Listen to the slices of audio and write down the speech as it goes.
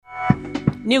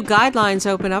New guidelines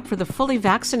open up for the fully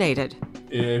vaccinated.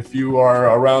 If you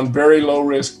are around very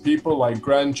low-risk people like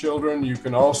grandchildren, you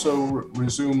can also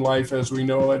resume life as we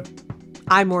know it.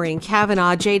 I'm Maureen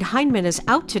Cavanaugh. Jade Hindman is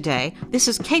out today. This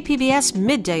is KPBS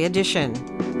Midday Edition.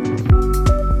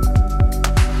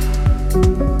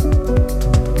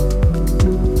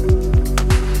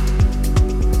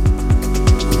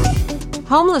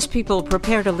 Homeless people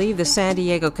prepare to leave the San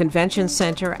Diego Convention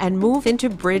Center and move into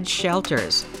bridge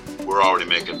shelters. We're already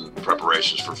making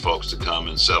preparations for folks to come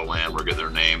and settle in. We'll get their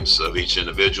names of each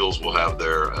individuals. We'll have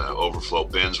their overflow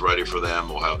bins ready for them.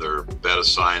 We'll have their bed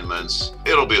assignments.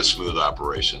 It'll be a smooth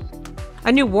operation.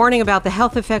 A new warning about the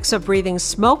health effects of breathing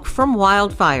smoke from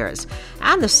wildfires.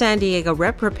 And the San Diego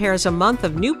Rep prepares a month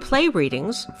of new play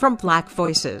readings from Black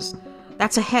Voices.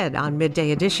 That's ahead on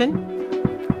Midday Edition.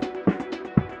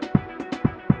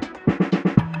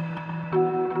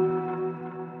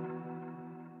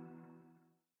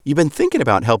 You've been thinking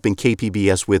about helping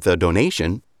KPBS with a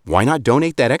donation. Why not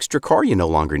donate that extra car you no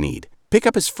longer need?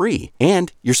 Pickup is free,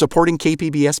 and you're supporting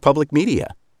KPBS Public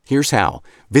Media. Here's how.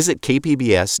 Visit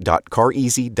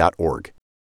kpbs.careasy.org.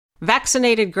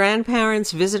 Vaccinated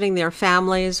grandparents visiting their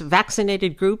families,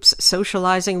 vaccinated groups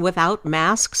socializing without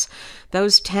masks.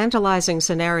 Those tantalizing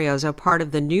scenarios are part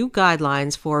of the new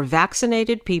guidelines for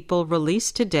vaccinated people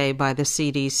released today by the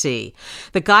CDC.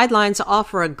 The guidelines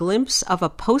offer a glimpse of a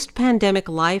post-pandemic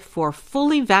life for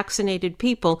fully vaccinated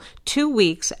people 2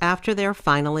 weeks after their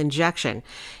final injection.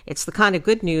 It's the kind of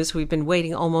good news we've been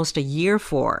waiting almost a year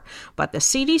for. But the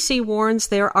CDC warns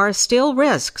there are still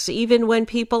risks, even when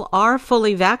people are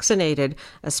fully vaccinated,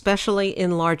 especially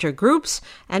in larger groups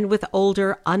and with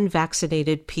older,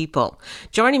 unvaccinated people.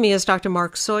 Joining me is Dr.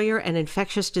 Mark Sawyer, an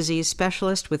infectious disease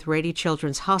specialist with Rady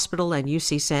Children's Hospital and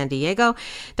UC San Diego.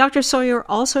 Dr. Sawyer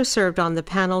also served on the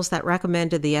panels that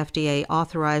recommended the FDA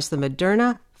authorize the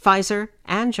Moderna, Pfizer,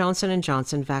 and Johnson &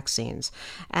 Johnson vaccines.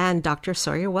 And Dr.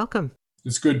 Sawyer, welcome.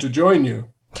 It's good to join you.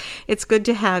 It's good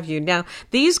to have you. Now,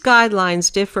 these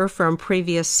guidelines differ from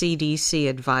previous CDC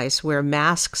advice where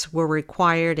masks were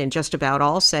required in just about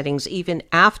all settings, even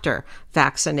after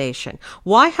vaccination.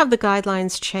 Why have the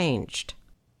guidelines changed?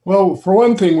 Well, for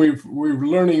one thing, we're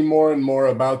learning more and more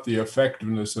about the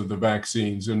effectiveness of the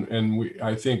vaccines,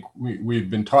 I think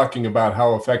we've been talking about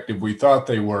how effective we thought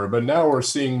they were, but now we're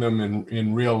seeing them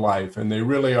in real life, and they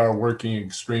really are working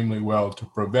extremely well to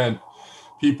prevent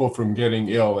people from getting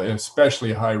ill,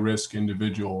 especially high-risk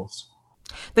individuals.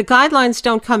 The guidelines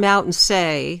don't come out and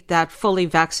say that fully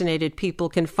vaccinated people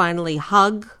can finally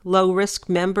hug low-risk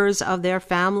members of their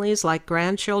families like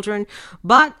grandchildren,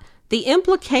 but the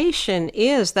implication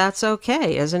is that's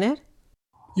okay, isn't it?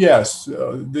 Yes,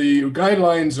 the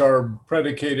guidelines are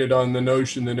predicated on the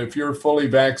notion that if you're fully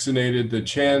vaccinated, the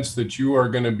chance that you are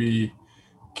going to be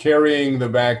carrying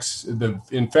the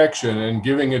infection and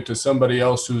giving it to somebody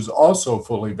else who's also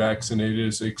fully vaccinated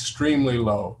is extremely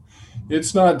low.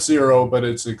 It's not zero, but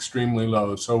it's extremely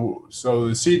low. So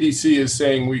the CDC is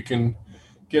saying we can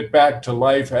get back to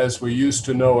life as we used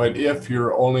to know it if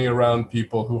you're only around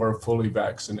people who are fully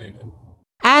vaccinated.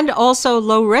 And also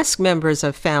low-risk members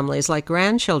of families like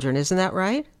grandchildren, isn't that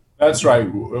right? That's right.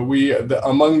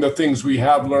 Among the things we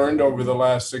have learned over the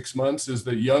last 6 months is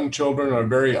that young children are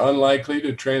very unlikely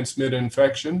to transmit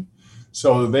infection.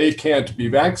 So they can't be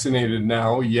vaccinated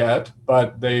now yet,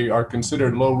 but they are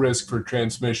considered low risk for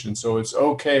transmission. So it's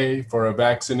okay for a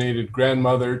vaccinated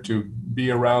grandmother to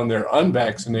be around their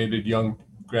unvaccinated young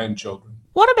grandchildren.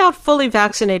 What about fully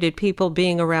vaccinated people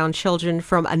being around children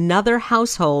from another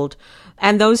household,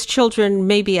 and those children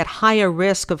may be at higher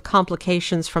risk of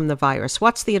complications from the virus?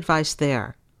 What's the advice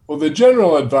there? Well, the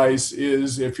general advice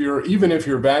is even if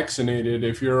you're vaccinated,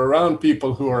 if you're around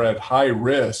people who are at high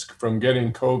risk from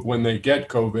getting COVID when they get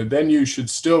COVID, then you should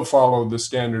still follow the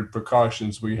standard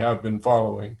precautions we have been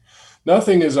following.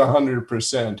 Nothing is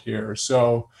 100% here.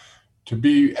 So to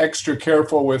be extra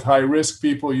careful with high-risk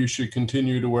people, you should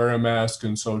continue to wear a mask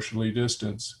and socially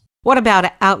distance. What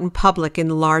about out in public in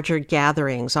larger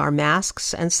gatherings? Are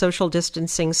masks and social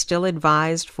distancing still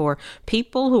advised for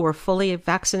people who are fully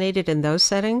vaccinated in those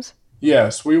settings?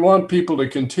 Yes, we want people to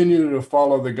continue to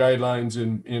follow the guidelines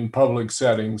in public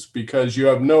settings because you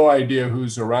have no idea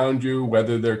who's around you,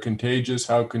 whether they're contagious,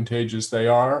 how contagious they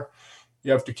are.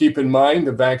 You have to keep in mind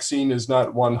the vaccine is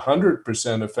not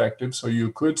 100% effective, so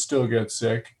you could still get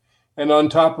sick. And on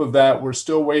top of that, we're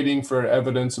still waiting for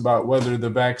evidence about whether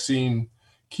the vaccine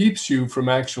keeps you from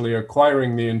actually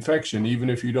acquiring the infection.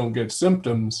 Even if you don't get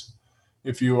symptoms,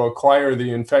 if you acquire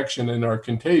the infection and are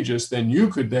contagious, then you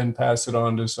could then pass it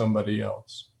on to somebody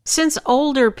else. Since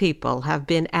older people have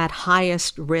been at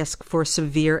highest risk for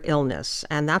severe illness,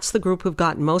 and that's the group who've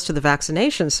gotten most of the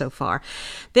vaccinations so far,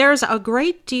 there's a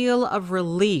great deal of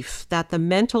relief that the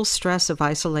mental stress of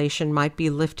isolation might be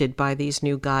lifted by these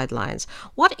new guidelines.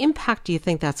 What impact do you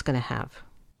think that's going to have?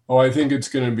 Oh, I think it's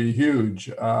going to be huge.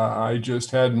 I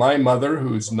just had my mother,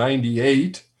 who's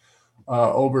 98,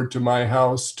 over to my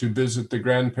house to visit the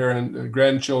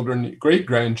grandchildren,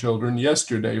 great-grandchildren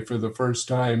yesterday for the first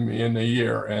time in a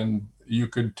year. And you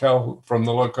could tell from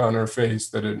the look on her face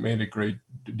that it made a great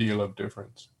deal of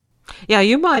difference. Yeah,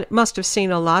 you must have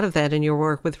seen a lot of that in your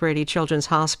work with Rady Children's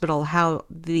Hospital, how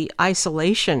the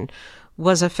isolation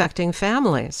was affecting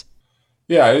families.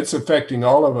 Yeah, it's affecting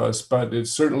all of us, but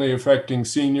it's certainly affecting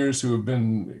seniors who have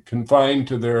been confined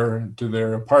to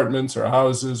their apartments or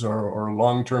houses or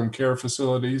long-term care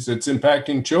facilities. It's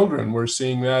impacting children. We're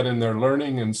seeing that in their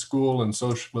learning and school and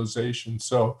socialization.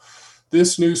 So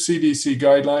this new CDC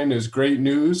guideline is great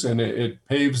news, and it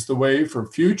paves the way for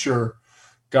future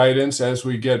guidance as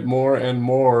we get more and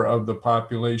more of the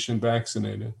population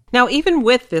vaccinated. Now, even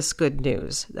with this good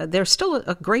news, there's still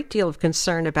a great deal of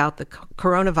concern about the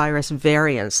coronavirus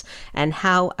variants and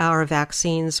how our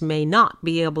vaccines may not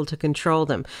be able to control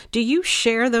them. Do you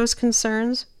share those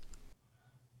concerns?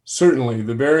 Certainly,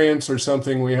 the variants are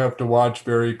something we have to watch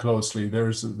very closely.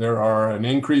 There are an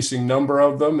increasing number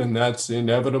of them, and that's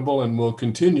inevitable and will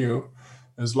continue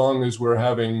as long as we're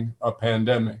having a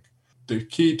pandemic. The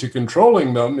key to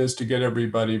controlling them is to get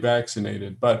everybody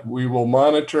vaccinated, but we will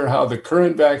monitor how the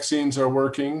current vaccines are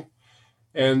working.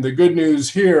 And the good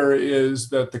news here is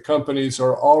that the companies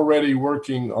are already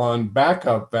working on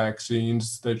backup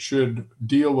vaccines that should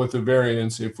deal with the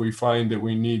variants if we find that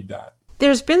we need that.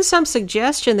 There's been some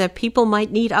suggestion that people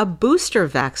might need a booster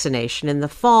vaccination in the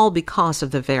fall because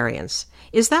of the variants.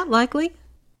 Is that likely?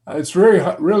 It's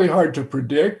really hard to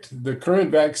predict. The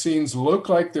current vaccines look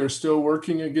like they're still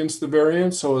working against the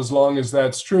variants, so as long as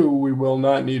that's true, we will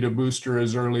not need a booster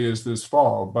as early as this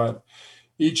fall. But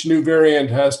each new variant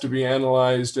has to be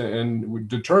analyzed and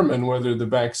determine whether the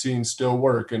vaccines still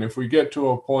work. And if we get to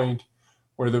a point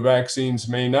where the vaccines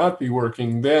may not be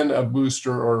working, then a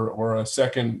booster or a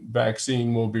second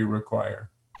vaccine will be required.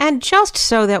 And just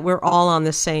so that we're all on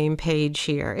the same page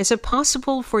here, is it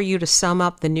possible for you to sum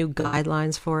up the new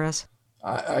guidelines for us?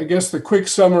 I guess the quick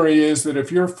summary is that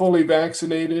if you're fully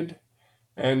vaccinated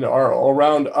and are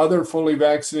around other fully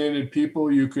vaccinated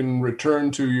people, you can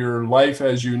return to your life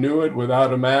as you knew it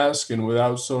without a mask and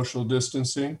without social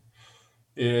distancing.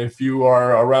 If you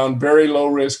are around very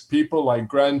low-risk people like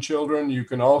grandchildren, you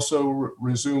can also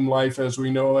resume life as we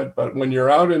know it. But when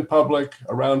you're out in public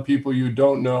around people you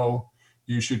don't know,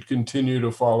 you should continue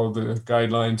to follow the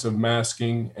guidelines of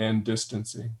masking and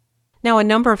distancing. Now, a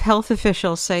number of health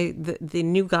officials say the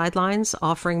new guidelines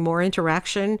offering more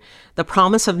interaction, the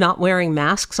promise of not wearing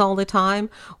masks all the time,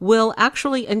 will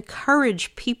actually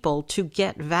encourage people to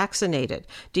get vaccinated.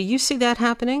 Do you see that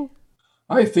happening?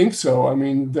 I think so. I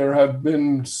mean, there have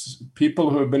been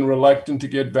people who have been reluctant to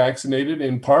get vaccinated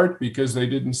in part because they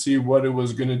didn't see what it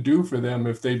was going to do for them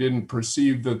if they didn't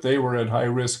perceive that they were at high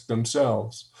risk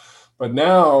themselves. But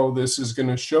now this is going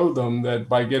to show them that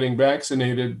by getting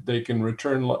vaccinated, they can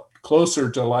return closer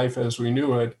to life as we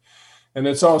knew it. And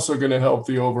it's also going to help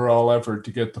the overall effort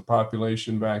to get the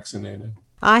population vaccinated.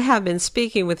 I have been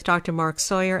speaking with Dr. Mark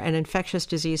Sawyer, an infectious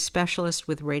disease specialist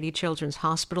with Rady Children's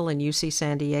Hospital in UC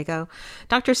San Diego.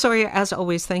 Dr. Sawyer, as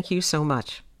always, thank you so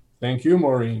much. Thank you,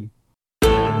 Maureen.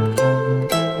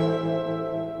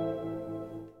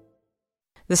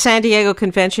 The San Diego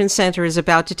Convention Center is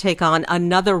about to take on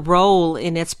another role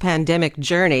in its pandemic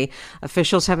journey.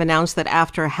 Officials have announced that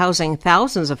after housing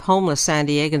thousands of homeless San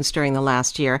Diegans during the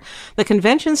last year, the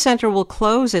Convention Center will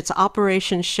close its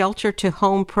Operation Shelter to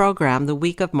Home program the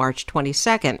week of March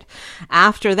 22nd.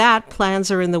 After that, plans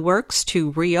are in the works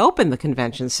to reopen the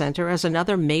Convention Center as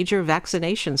another major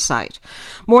vaccination site.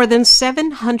 More than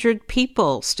 700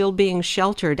 people still being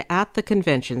sheltered at the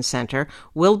Convention Center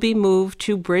will be moved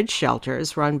to bridge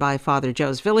shelters run by Father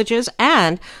Joe's Villages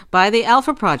and by the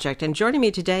Alpha Project. And joining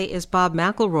me today is Bob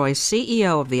McElroy,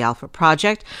 CEO of the Alpha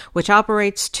Project, which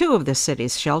operates two of the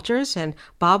city's shelters. And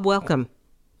Bob, welcome.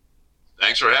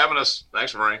 Thanks for having us.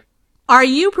 Thanks, Maureen. Are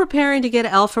you preparing to get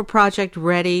Alpha Project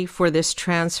ready for this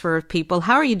transfer of people?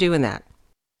 How are you doing that?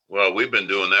 Well, we've been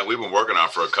doing that. We've been working on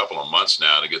it for a couple of months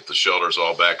now to get the shelters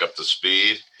all back up to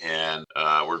speed. And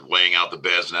we're laying out the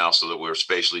beds now so that we're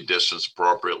spatially distanced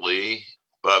appropriately.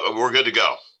 But we're good to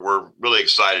go. We're really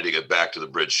excited to get back to the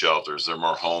bridge shelters. They're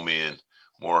more homey and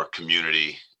more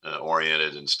community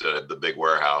oriented instead of the big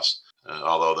warehouse.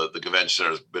 Although the convention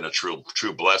center has been a true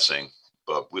blessing,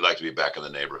 but we like to be back in the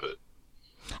neighborhood.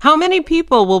 How many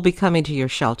people will be coming to your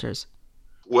shelters?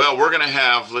 Well, we're going to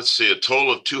have, let's see, a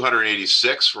total of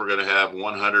 286. We're going to have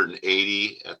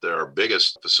 180 at our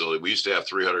biggest facility. We used to have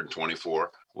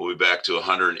 324. We'll be back to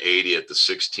 180 at the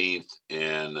 16th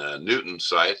and Newton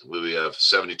site. We have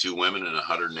 72 women and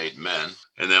 108 men.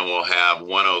 And then we'll have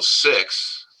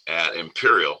 106 at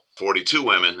Imperial, 42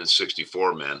 women and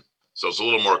 64 men. So it's a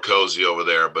little more cozy over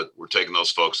there, but we're taking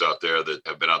those folks out there that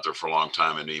have been out there for a long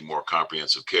time and need more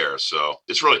comprehensive care. So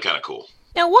it's really kind of cool.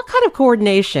 Now, what kind of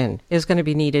coordination is going to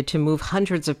be needed to move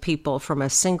hundreds of people from a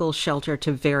single shelter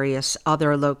to various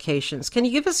other locations? Can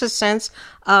you give us a sense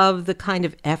of the kind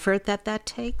of effort that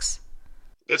takes?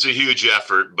 It's a huge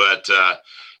effort, but,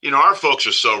 our folks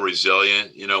are so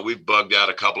resilient. We've bugged out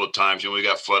a couple of times. We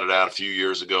got flooded out a few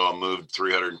years ago. I moved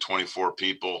 324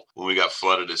 people. When we got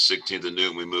flooded at 16th and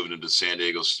Newton, we moved into San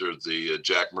Diego through the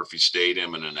Jack Murphy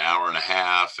Stadium in an hour and a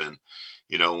half. And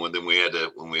when we had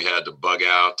to bug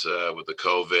out with the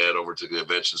COVID over to the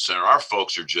convention center, our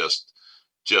folks are just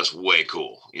way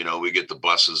cool. We get the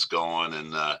buses going,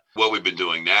 and what we've been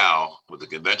doing now with the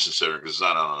convention center, because it's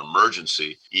not an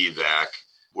emergency evac,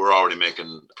 we're already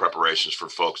making preparations for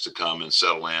folks to come and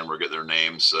settle in. We're getting their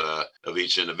names of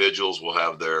each individuals. We'll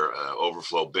have their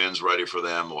overflow bins ready for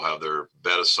them. We'll have their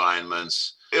bed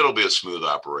assignments. It'll be a smooth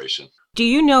operation. Do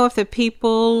you know if the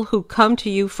people who come to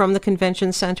you from the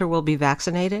convention center will be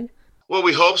vaccinated? Well,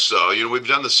 we hope so. We've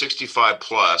done the 65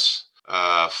 plus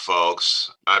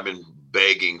folks. I've been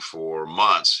begging for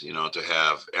months, to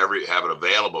have it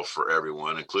available for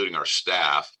everyone, including our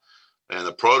staff. And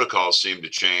the protocols seem to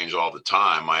change all the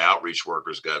time. My outreach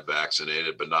workers got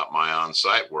vaccinated, but not my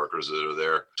on-site workers that are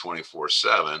there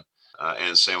 24/7.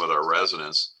 And same with our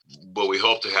residents. But we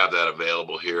hope to have that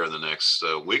available here in the next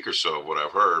week or so, of what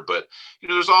I've heard. But,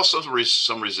 there's also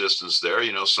some resistance there.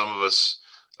 Some of us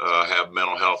have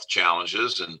mental health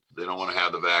challenges and they don't want to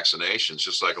have the vaccinations,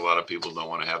 just like a lot of people don't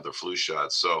want to have their flu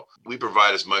shots. So we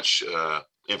provide as much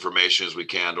information as we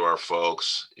can to our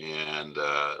folks. And,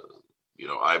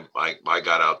 I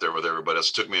got out there with everybody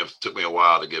else. Took me a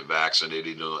while to get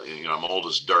vaccinated. I'm old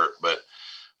as dirt, but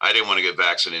I didn't want to get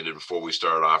vaccinated before we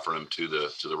started offering them to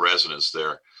the residents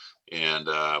there. And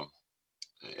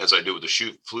as I do with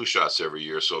the flu shots every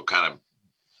year, so it kind of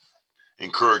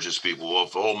encourages people. Well,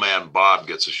 if old man Bob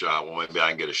gets a shot, well, maybe I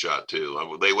can get a shot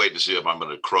too. They wait to see if I'm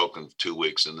going to croak in 2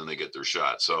 weeks, and then they get their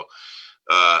shot. So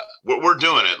we're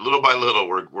doing it little by little.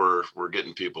 We're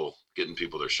getting people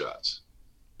their shots.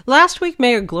 Last week,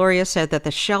 Mayor Gloria said that the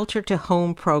Shelter to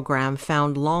Home program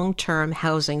found long-term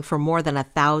housing for more than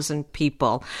 1,000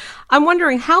 people. I'm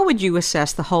wondering, how would you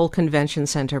assess the whole convention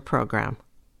center program?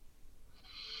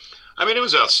 It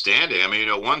was outstanding.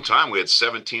 One time we had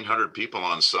 1,700 people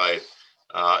on site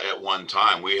at one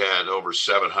time. We had over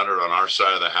 700 on our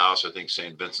side of the house. I think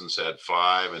St. Vincent's had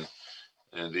 5,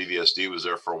 and VVSD was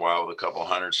there for a while with a couple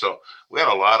hundred. So we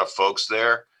had a lot of folks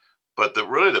there. But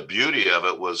really the beauty of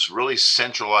it was really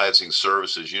centralizing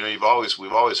services. We've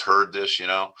always heard this,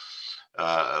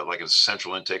 like a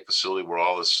central intake facility where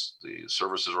all the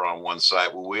services are on one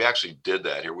site. Well, we actually did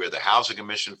that here. We had the Housing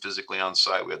Commission physically on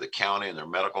site. We had the county and their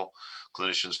medical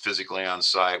clinicians physically on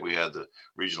site. We had the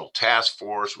regional task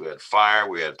force. We had fire.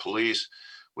 We had police.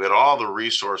 We had all the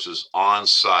resources on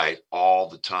site all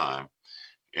the time.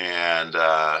 And,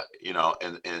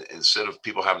 and instead of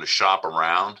people having to shop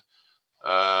around,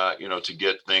 to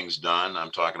get things done, I'm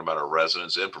talking about our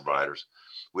residents and providers.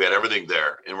 We had everything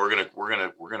there, and we're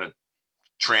gonna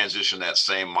transition that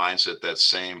same mindset, that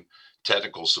same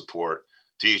technical support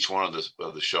to each one of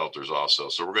the shelters also.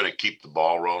 So we're going to keep the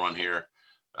ball rolling here,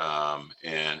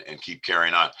 and keep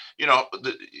carrying on.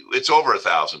 It's over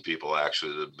 1,000 people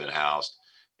actually that have been housed,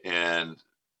 and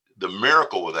the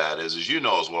miracle with that is, as you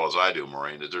know as well as I do,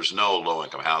 Maureen, that there's no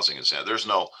low-income housing in San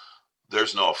Diego.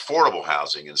 There's no affordable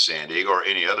housing in San Diego or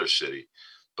any other city,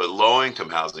 but low-income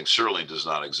housing certainly does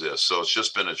not exist. So it's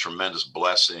just been a tremendous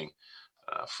blessing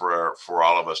for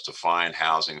all of us to find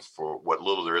housing for what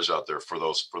little there is out there for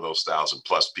those 1,000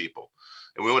 plus people,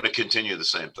 and we want to continue the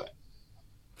same thing.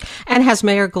 And has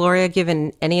Mayor Gloria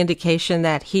given any indication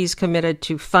that he's committed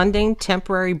to funding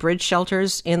temporary bridge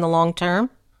shelters in the long term?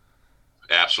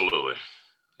 Absolutely.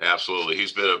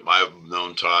 I've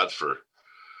known Todd for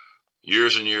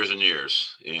years and years and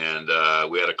years. And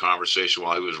we had a conversation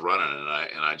while he was running, and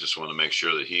I just wanted to make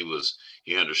sure that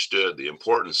he understood the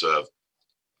importance of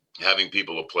having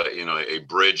people a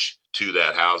bridge to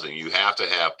that housing. You have to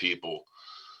have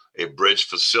a bridge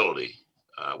facility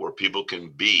where people can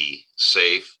be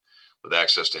safe with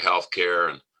access to health care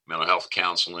and mental health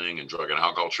counseling and drug and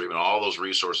alcohol treatment, all those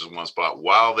resources in one spot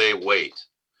while they wait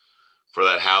for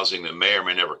that housing that may or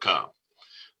may never come.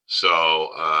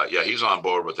 So, yeah, he's on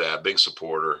board with that, big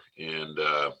supporter. And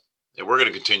we're going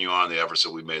to continue on the efforts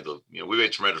that we made. We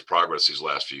made tremendous progress these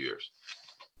last few years.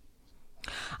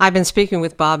 I've been speaking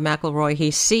with Bob McElroy.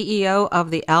 He's CEO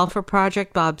of the Alpha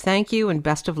Project. Bob, thank you and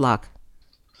best of luck.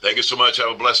 Thank you so much.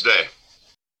 Have a blessed day.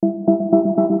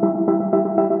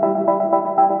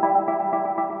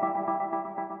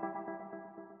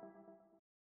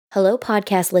 Hello,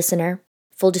 podcast listener.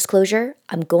 Full disclosure,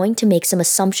 I'm going to make some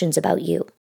assumptions about you.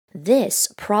 This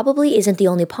probably isn't the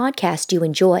only podcast you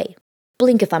enjoy.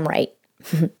 Blink if I'm right.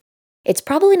 It's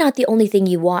probably not the only thing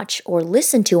you watch or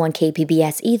listen to on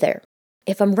KPBS either.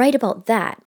 If I'm right about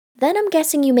that, then I'm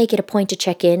guessing you make it a point to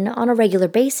check in on a regular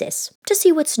basis to see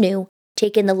what's new,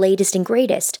 take in the latest and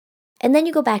greatest, and then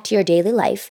you go back to your daily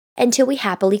life until we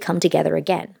happily come together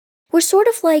again. We're sort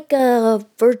of like a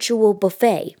virtual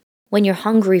buffet. When you're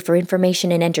hungry for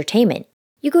information and entertainment,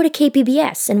 you go to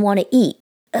KPBS and want to eat,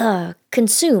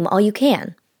 consume all you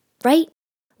can, right?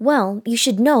 Well, you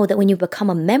should know that when you become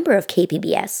a member of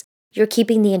KPBS, you're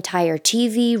keeping the entire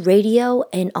TV, radio,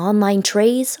 and online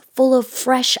trays full of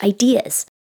fresh ideas,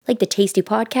 like the tasty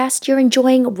podcast you're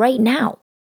enjoying right now.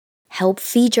 Help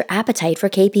feed your appetite for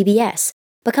KPBS.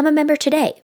 Become a member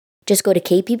today. Just go to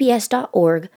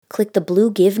kpbs.org, click the blue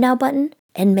Give Now button,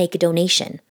 and make a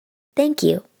donation. Thank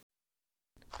you.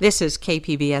 This is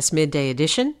KPBS Midday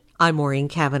Edition. I'm Maureen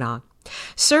Cavanaugh.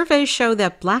 Surveys show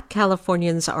that Black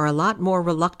Californians are a lot more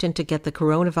reluctant to get the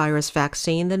coronavirus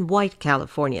vaccine than white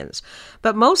Californians.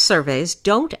 But most surveys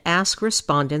don't ask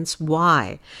respondents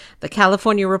why. The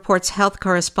California Report's health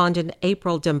correspondent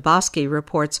April Dembosky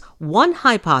reports one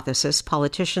hypothesis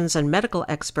politicians and medical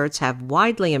experts have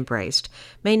widely embraced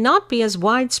may not be as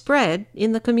widespread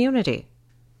in the community.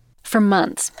 For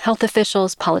months, health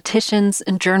officials, politicians,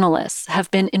 and journalists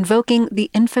have been invoking the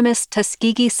infamous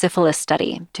Tuskegee syphilis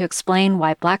study to explain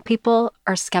why Black people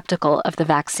are skeptical of the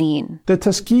vaccine. The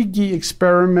Tuskegee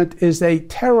experiment is a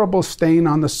terrible stain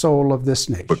on the soul of this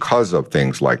nation. Because of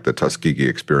things like the Tuskegee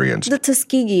experience. The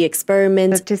Tuskegee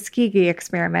experiment. The Tuskegee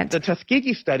experiment. The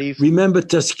Tuskegee studies. Remember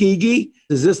Tuskegee?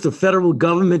 Is this the federal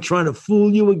government trying to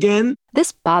fool you again?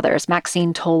 This bothers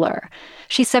Maxine Toller.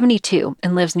 She's 72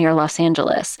 and lives near Los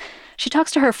Angeles. She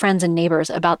talks to her friends and neighbors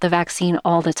about the vaccine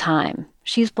all the time.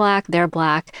 She's Black, they're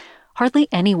Black. Hardly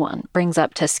anyone brings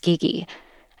up Tuskegee.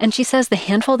 And she says the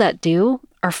handful that do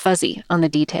are fuzzy on the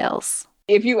details.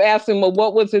 If you ask them, well,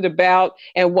 what was it about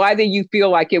and why did you feel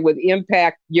like it would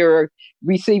impact your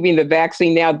receiving the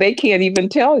vaccine now, they can't even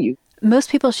tell you. Most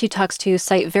people she talks to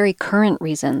cite very current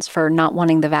reasons for not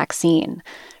wanting the vaccine.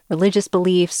 Religious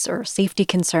beliefs or safety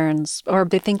concerns, or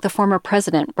they think the former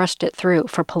president rushed it through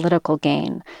for political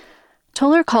gain.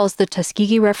 Toller calls the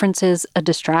Tuskegee references a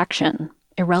distraction,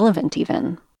 irrelevant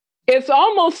even. It's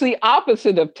almost the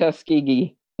opposite of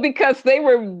Tuskegee because they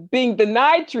were being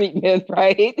denied treatment,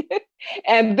 right?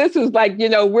 And this is like,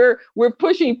 we're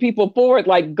pushing people forward,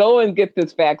 like, go and get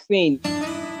this vaccine.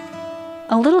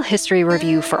 A little history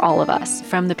review for all of us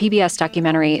from the PBS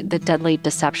documentary, The Deadly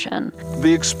Deception.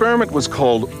 The experiment was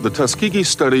called the Tuskegee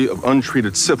Study of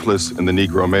Untreated Syphilis in the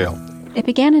Negro Male. It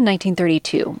began in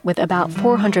 1932 with about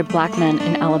 400 Black men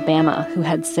in Alabama who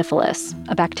had syphilis,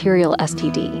 a bacterial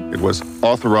STD. It was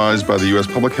authorized by the U.S.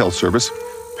 Public Health Service,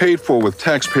 paid for with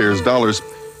taxpayers' dollars,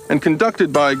 and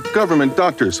conducted by government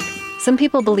doctors. Some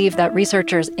people believe that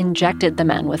researchers injected the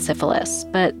men with syphilis,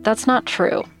 but that's not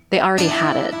true. They already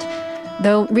had it.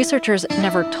 Though researchers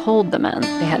never told the men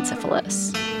they had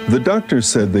syphilis. The doctors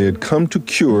said they had come to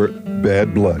cure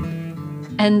bad blood.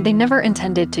 And they never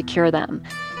intended to cure them,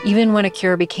 even when a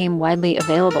cure became widely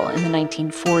available in the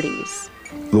 1940s.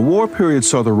 The war period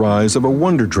saw the rise of a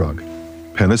wonder drug,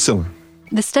 penicillin.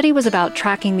 The study was about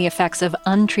tracking the effects of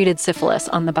untreated syphilis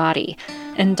on the body,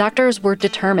 and doctors were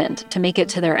determined to make it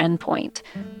to their endpoint,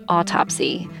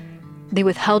 autopsy. They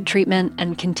withheld treatment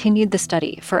and continued the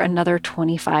study for another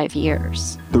 25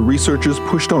 years. The researchers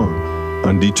pushed on,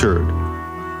 undeterred.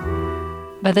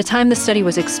 By the time the study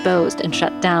was exposed and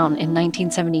shut down in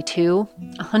 1972,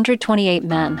 128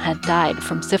 men had died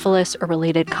from syphilis or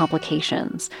related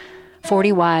complications.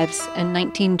 40 wives and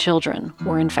 19 children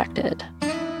were infected.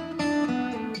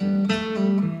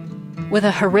 With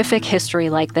a horrific history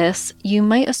like this, you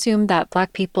might assume that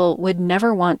Black people would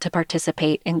never want to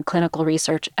participate in clinical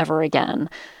research ever again.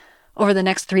 Over the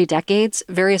next 3 decades,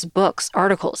 various books,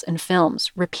 articles, and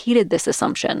films repeated this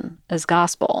assumption as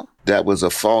gospel. That was a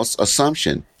false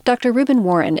assumption. Dr. Reuben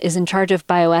Warren is in charge of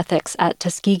bioethics at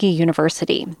Tuskegee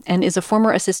University and is a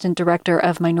former assistant director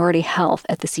of minority health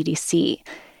at the CDC.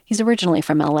 He's originally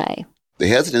from LA. The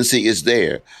hesitancy is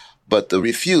there, but the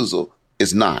refusal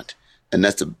is not. And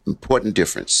that's the important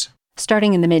difference.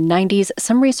 Starting in the mid-90s,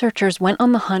 some researchers went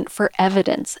on the hunt for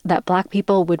evidence that Black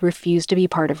people would refuse to be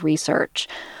part of research.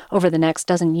 Over the next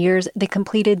dozen years, they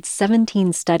completed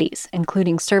 17 studies,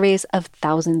 including surveys of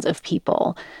thousands of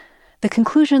people. The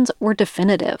conclusions were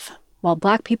definitive. While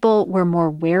Black people were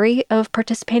more wary of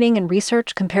participating in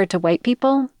research compared to white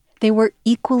people, they were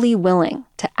equally willing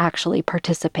to actually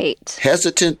participate.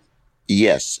 Hesitant,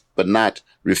 yes, but not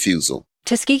refusal.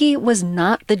 Tuskegee was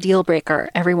not the deal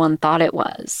breaker everyone thought it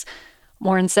was.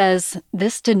 Warren says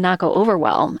this did not go over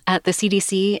well at the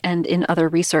CDC and in other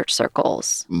research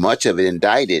circles. Much of it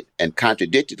indicted and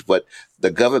contradicted what the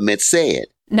government said.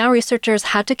 Now researchers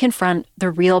had to confront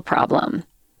the real problem.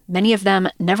 Many of them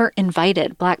never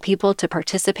invited Black people to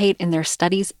participate in their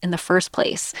studies in the first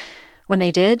place. When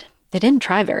they did, they didn't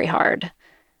try very hard.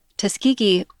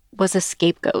 Tuskegee was a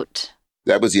scapegoat.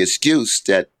 That was the excuse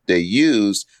that they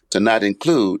used to not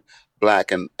include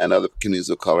Black and other communities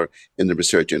of color in the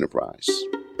research enterprise.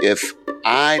 If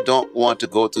I don't want to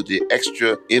go through the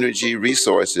extra energy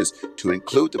resources to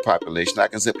include the population, I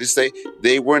can simply say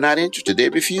they were not interested. They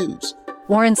refused.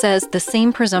 Warren says the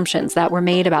same presumptions that were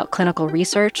made about clinical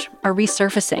research are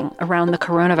resurfacing around the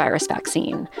coronavirus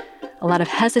vaccine. A lot of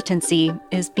hesitancy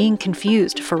is being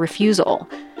confused for refusal.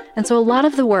 And so a lot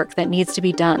of the work that needs to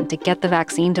be done to get the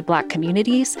vaccine to Black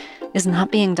communities is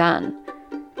not being done.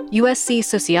 USC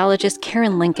sociologist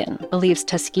Karen Lincoln believes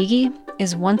Tuskegee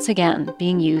is once again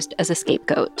being used as a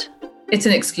scapegoat. It's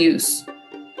an excuse.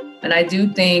 And I do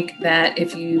think that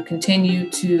if you continue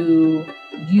to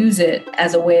use it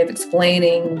as a way of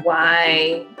explaining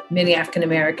why many African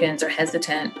Americans are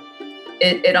hesitant,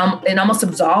 it almost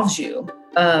absolves you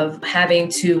of having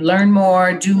to learn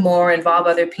more, do more, involve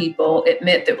other people,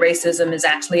 admit that racism is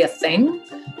actually a thing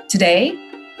today.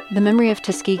 The memory of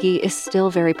Tuskegee is still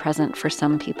very present for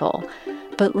some people,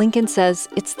 but Lincoln says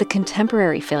it's the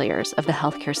contemporary failures of the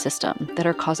healthcare system that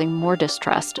are causing more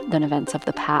distrust than events of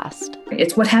the past.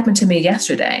 It's what happened to me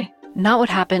yesterday. Not what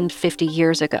happened 50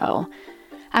 years ago.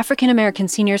 African American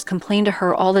seniors complain to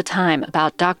her all the time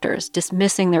about doctors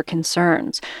dismissing their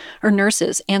concerns or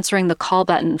nurses answering the call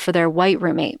button for their white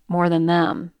roommate more than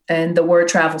them. And the word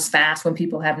travels fast when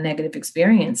people have negative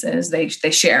experiences. They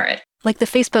share it. Like the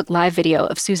Facebook Live video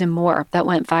of Susan Moore that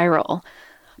went viral.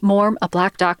 Moore, a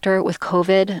Black doctor with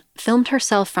COVID, filmed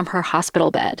herself from her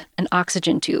hospital bed, an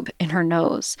oxygen tube in her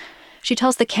nose. She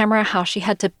tells the camera how she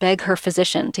had to beg her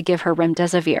physician to give her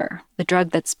remdesivir, the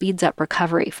drug that speeds up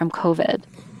recovery from COVID.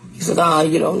 He said,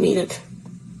 you don't need it.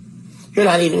 You're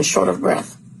not even short of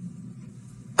breath.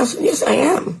 I said, yes, I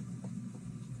am.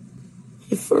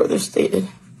 He further stated,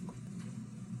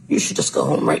 you should just go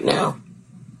home right now.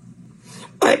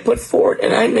 I put forward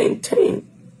and I maintained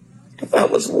if I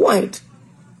was white,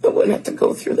 I wouldn't have to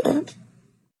go through that.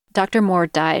 Dr. Moore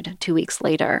died 2 weeks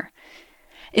later.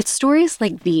 It's stories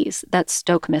like these that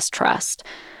stoke mistrust.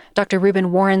 Dr.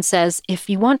 Reuben Warren says if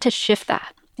you want to shift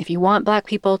that, if you want Black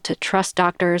people to trust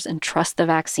doctors and trust the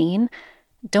vaccine,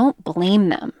 don't blame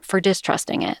them for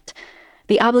distrusting it.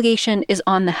 The obligation is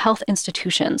on the health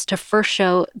institutions to first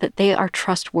show that they are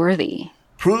trustworthy.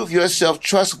 Prove yourself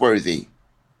trustworthy,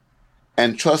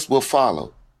 and trust will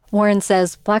follow. Warren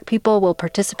says Black people will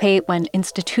participate when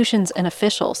institutions and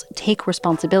officials take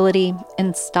responsibility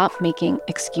and stop making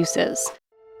excuses.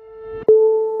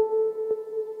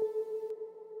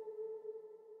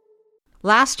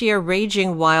 Last year,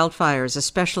 raging wildfires,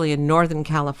 especially in Northern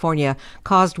California,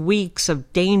 caused weeks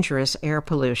of dangerous air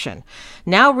pollution.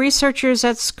 Now, researchers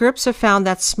at Scripps have found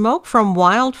that smoke from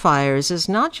wildfires is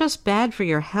not just bad for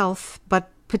your health,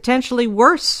 but potentially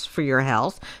worse for your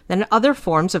health than other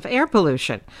forms of air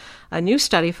pollution. A new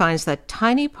study finds that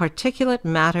tiny particulate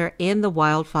matter in the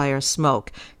wildfire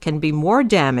smoke can be more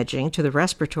damaging to the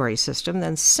respiratory system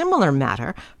than similar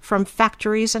matter from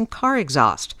factories and car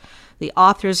exhaust. The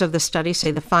authors of the study say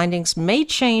the findings may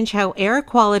change how air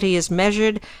quality is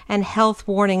measured and health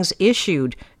warnings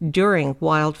issued during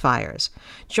wildfires.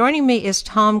 Joining me is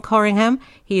Tom Corringham.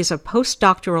 He is a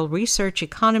postdoctoral research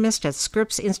economist at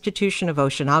Scripps Institution of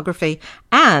Oceanography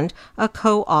and a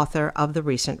co-author of the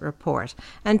recent report.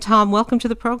 And Tom, welcome to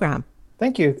the program.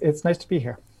 Thank you. It's nice to be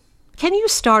here. Can you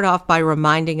start off by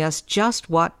reminding us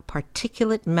just what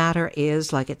particulate matter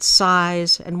is, like its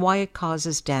size, and why it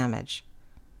causes damage?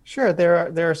 Sure.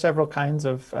 There are several kinds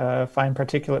of fine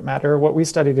particulate matter. What we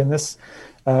studied in this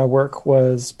work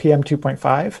was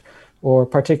PM2.5, or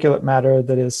particulate matter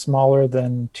that is smaller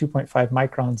than 2.5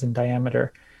 microns in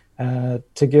diameter.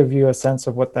 To give you a sense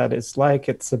of what that is like,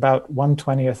 it's about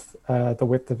 1/20th the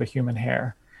width of a human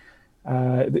hair.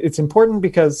 It's important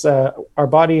because our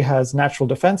body has natural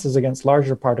defenses against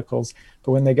larger particles,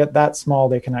 but when they get that small,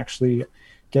 they can actually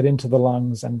get into the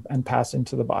lungs and pass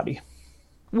into the body.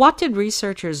 What did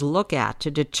researchers look at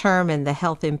to determine the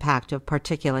health impact of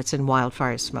particulates in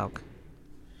wildfire smoke?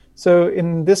 So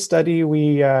in this study,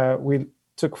 we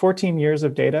took 14 years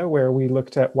of data where we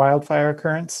looked at wildfire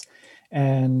occurrence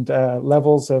and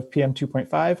levels of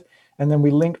PM2.5, and then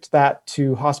we linked that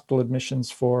to hospital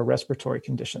admissions for respiratory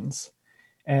conditions.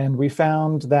 And we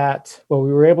found that, well,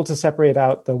 we were able to separate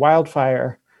out the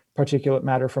wildfire particulate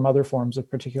matter from other forms of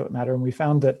particulate matter, and we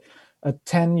found that a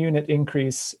 10-unit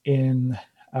increase in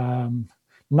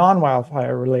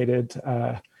non-wildfire related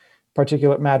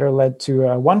particulate matter led to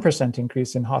a 1%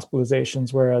 increase in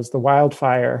hospitalizations, whereas the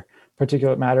wildfire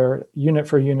particulate matter unit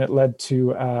for unit led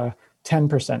to a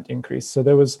 10% increase. So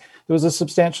there was a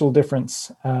substantial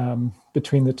difference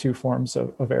between the two forms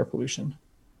of air pollution.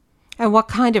 And what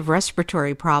kind of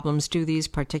respiratory problems do these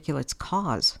particulates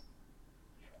cause?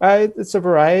 It's a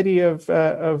variety of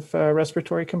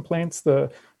respiratory complaints.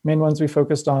 The main ones we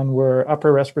focused on were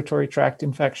upper respiratory tract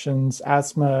infections,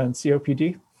 asthma, and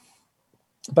COPD.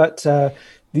 But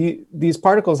these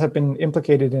particles have been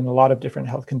implicated in a lot of different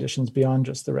health conditions beyond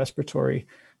just the respiratory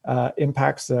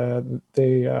impacts.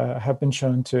 They have been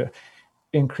shown to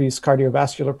increase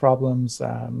cardiovascular problems,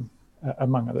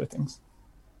 among other things.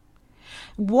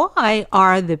 Why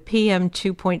are the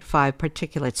PM2.5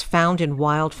 particulates found in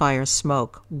wildfire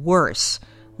smoke worse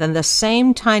than the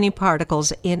same tiny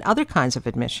particles in other kinds of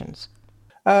emissions?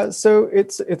 So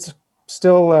it's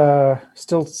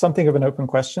still something of an open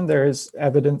question. There is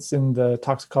evidence in the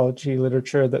toxicology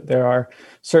literature that there are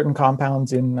certain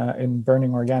compounds in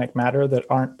burning organic matter that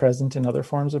aren't present in other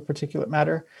forms of particulate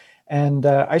matter. And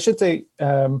I should say,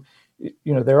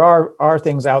 there are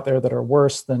things out there that are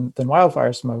worse than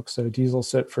wildfire smoke. So diesel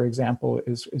soot, for example,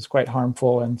 is quite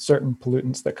harmful, and certain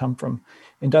pollutants that come from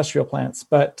industrial plants.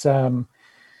 But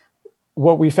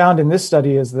what we found in this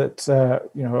study is that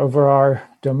over our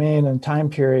domain and time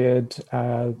period,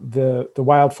 the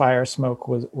wildfire smoke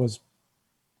was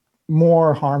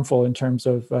more harmful in terms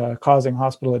of causing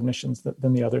hospital admissions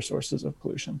than the other sources of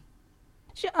pollution.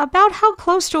 About how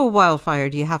close to a wildfire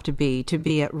do you have to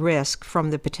be at risk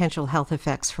from the potential health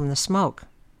effects from the smoke?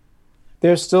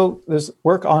 There's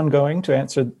work ongoing to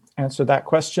answer that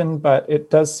question, but it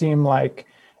does seem like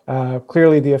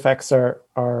clearly the effects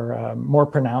are more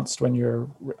pronounced when you're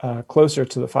closer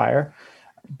to the fire.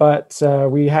 But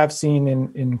we have seen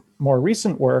in more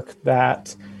recent work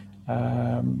that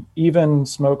even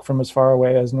smoke from as far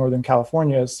away as Northern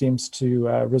California seems to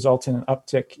result in an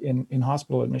uptick in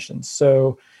hospital admissions.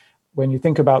 So when you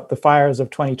think about the fires of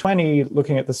 2020,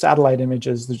 looking at the satellite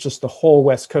images, there's just the whole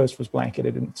West Coast was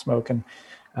blanketed in smoke,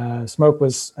 and smoke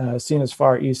was seen as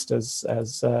far east as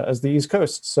the East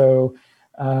Coast. So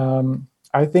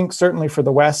I think certainly for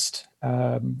the West,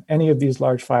 any of these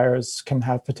large fires can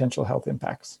have potential health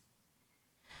impacts.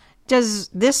 Does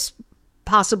this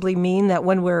possibly mean that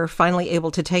when we're finally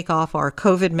able to take off our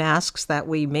COVID masks, that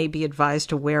we may be advised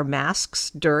to wear masks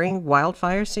during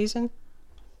wildfire season?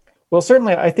 Well,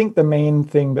 certainly, I think the main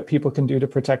thing that people can do to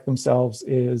protect themselves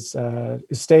is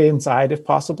stay inside if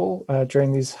possible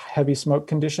during these heavy smoke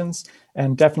conditions,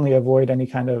 and definitely avoid any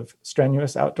kind of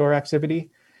strenuous outdoor activity.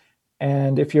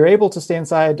 And if you're able to stay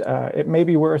inside, it may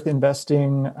be worth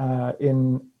investing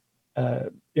in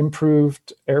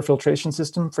improved air filtration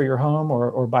system for your home,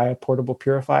 or buy a portable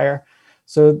purifier.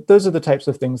 So those are the types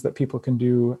of things that people can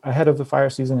do ahead of the fire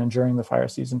season and during the fire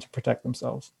season to protect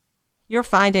themselves. Your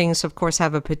findings, of course,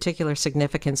 have a particular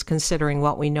significance considering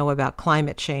what we know about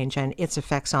climate change and its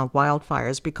effects on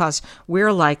wildfires, because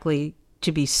we're likely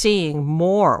to be seeing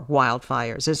more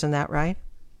wildfires. Isn't that right?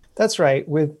 That's right.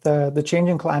 With the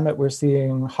changing climate, we're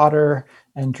seeing hotter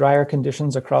and drier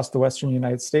conditions across the western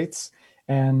United States.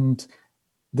 And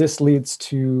this leads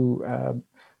to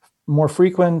more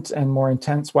frequent and more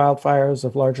intense wildfires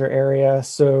of larger area.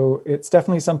 So it's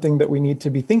definitely something that we need to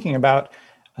be thinking about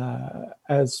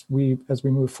as we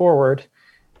move forward.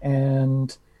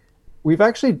 And we've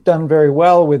actually done very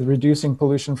well with reducing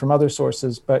pollution from other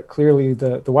sources, but clearly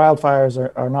the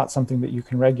wildfires are not something that you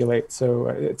can regulate. So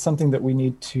it's something that we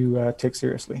need to take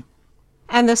seriously.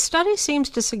 And the study seems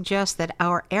to suggest that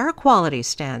our air quality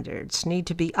standards need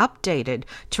to be updated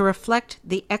to reflect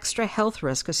the extra health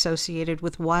risk associated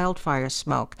with wildfire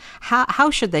smoke. How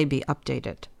should they be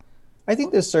updated? I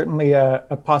think there's certainly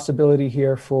a possibility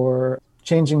here for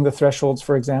changing the thresholds,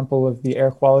 for example, of the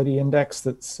air quality index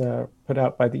that's put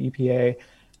out by the EPA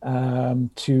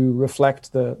to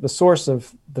reflect the source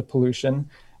of the pollution.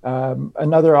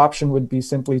 Another option would be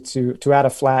simply to add a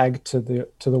flag to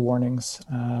the warnings,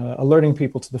 alerting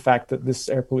people to the fact that this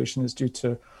air pollution is due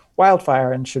to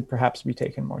wildfire and should perhaps be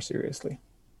taken more seriously.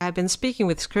 I've been speaking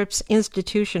with Scripps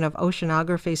Institution of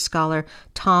Oceanography scholar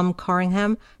Tom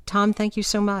Corringham. Tom, thank you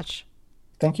so much.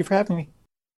 Thank you for having me.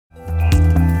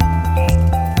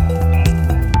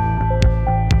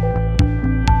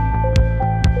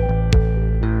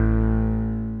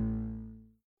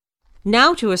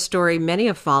 Now to a story many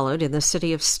have followed in the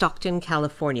city of Stockton,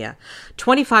 California.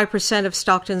 25% of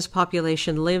Stockton's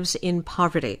population lives in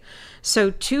poverty.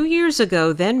 So 2 years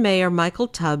ago, then Mayor Michael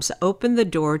Tubbs opened the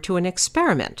door to an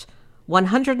experiment.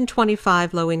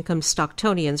 125 low-income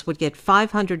Stocktonians would get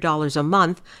 $500 a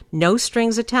month, no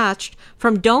strings attached,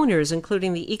 from donors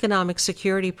including the Economic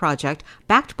Security Project,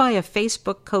 backed by a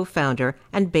Facebook co-founder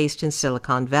and based in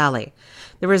Silicon Valley.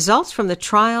 The results from the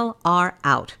trial are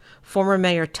out. Former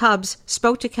Mayor Tubbs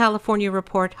spoke to California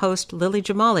Report host Lily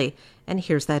Jamali, and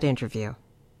here's that interview.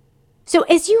 So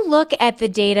as you look at the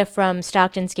data from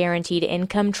Stockton's Guaranteed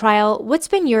Income Trial, what's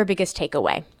been your biggest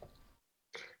takeaway?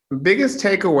 The biggest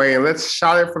takeaway, and let's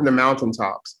shout it from the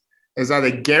mountaintops, is that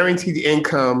a guaranteed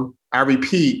income, I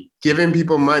repeat, giving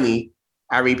people money,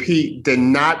 I repeat, did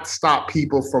not stop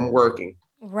people from working.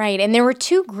 Right. And there were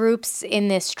two groups in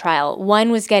this trial. One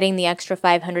was getting the extra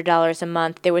 $500 a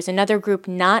month. There was another group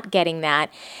not getting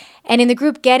that. And in the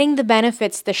group getting the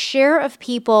benefits, the share of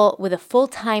people with a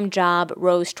full-time job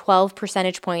rose 12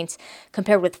 percentage points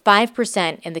compared with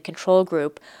 5% in the control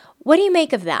group. What do you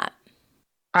make of that?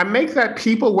 I make that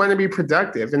people want to be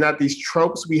productive and that these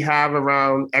tropes we have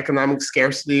around economic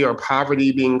scarcity or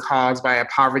poverty being caused by a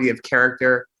poverty of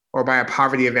character or by a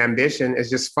poverty of ambition is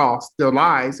just false. They're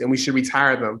lies, and we should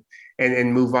retire them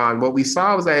and move on. What we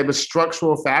saw was that it was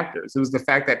structural factors. It was the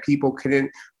fact that people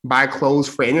couldn't buy clothes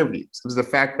for interviews. It was the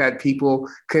fact that people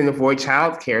couldn't afford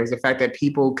childcare. It was the fact that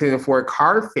people couldn't afford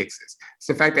car fixes. It's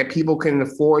the fact that people couldn't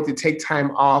afford to take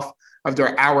time off of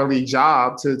their hourly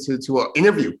job to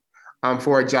interview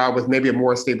for a job with maybe a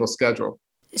more stable schedule.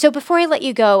 So before I let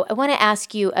you go, I want to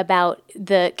ask you about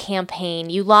the campaign.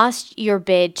 You lost your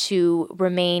bid to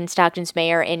remain Stockton's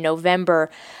mayor in November.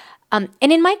 And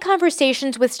in my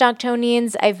conversations with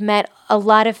Stocktonians, I've met a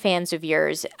lot of fans of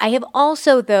yours. I have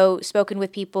also, though, spoken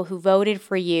with people who voted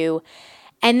for you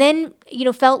and then,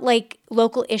 felt like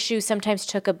local issues sometimes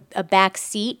took a back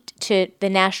seat to the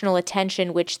national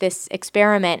attention which this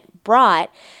experiment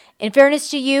brought. In fairness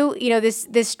to you,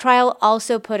 this trial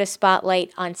also put a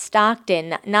spotlight on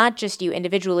Stockton, not just you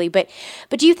individually, but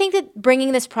do you think that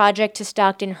bringing this project to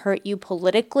Stockton hurt you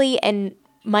politically and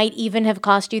might even have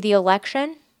cost you the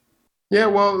election? Yeah,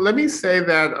 well, let me say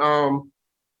that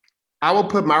I will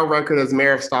put my record as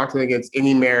mayor of Stockton against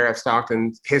any mayor of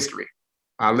Stockton's history.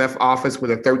 I left office with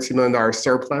a $13 million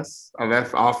surplus. I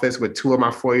left office with 2 of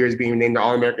my 4 years being named the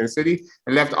All-American City.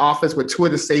 I left office with 2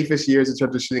 of the safest years in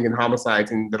terms of shooting and homicides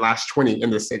in the last 20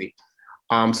 in the city.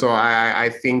 So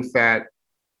I think that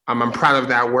I'm proud of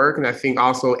that work. And I think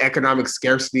also economic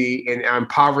scarcity and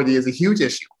poverty is a huge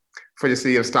issue for the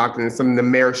city of Stockton and something the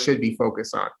mayor should be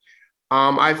focused on.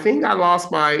 I think I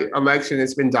lost my election.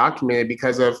 It's been documented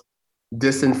because of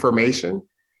disinformation.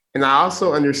 And I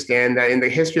also understand that in the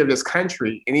history of this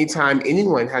country, anytime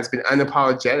anyone has been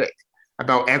unapologetic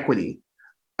about equity,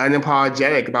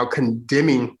 unapologetic about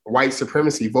condemning white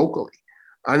supremacy vocally,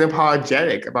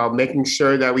 unapologetic about making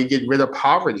sure that we get rid of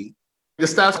poverty, the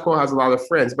status quo has a lot of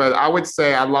friends. But I would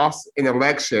say I lost an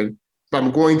election, but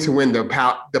I'm going to win the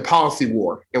policy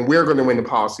war. And we're going to win the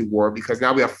policy war because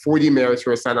now we have 40 mayors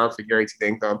who are signed up for guaranteed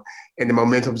income, and the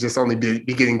momentum is just only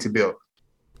beginning to build.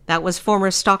 That was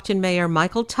former Stockton Mayor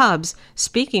Michael Tubbs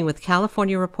speaking with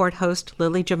California Report host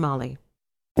Lily Jamali.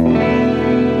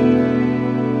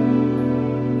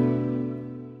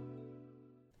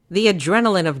 The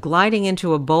adrenaline of gliding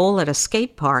into a bowl at a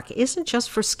skate park isn't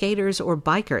just for skaters or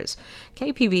bikers.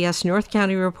 KPBS North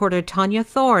County reporter Tanya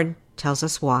Thorne tells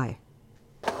us why.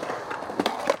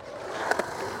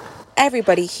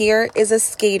 Everybody here is a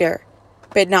skater,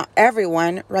 but not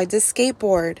everyone rides a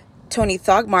skateboard. Tony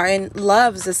Thogmartin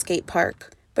loves a skate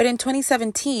park, but in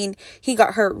 2017, he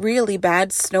got hurt really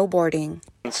bad snowboarding.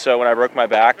 So when I broke my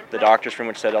back, the doctors pretty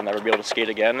much said I'll never be able to skate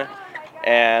again,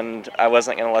 and I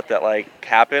wasn't going to let that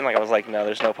happen. I was like, no,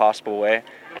 there's no possible way.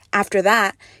 After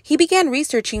that, he began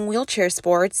researching wheelchair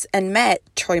sports and met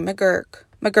Troy McGurk.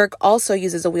 McGurk also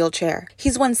uses a wheelchair.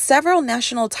 He's won several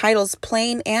national titles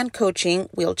playing and coaching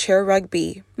wheelchair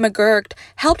rugby. McGurk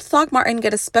helped Thogmartin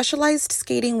get a specialized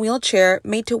skating wheelchair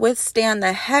made to withstand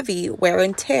the heavy wear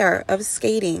and tear of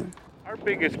skating. Our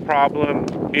biggest problem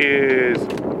is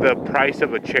the price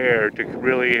of a chair to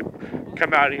really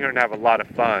come out here and have a lot of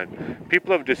fun.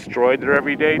 People have destroyed their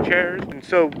everyday chairs. And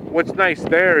so what's nice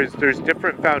there is there's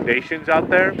different foundations out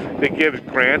there that give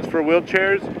grants for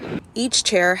wheelchairs. Each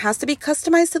chair has to be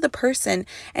customized to the person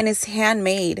and is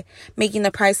handmade, making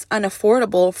the price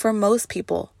unaffordable for most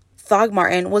people.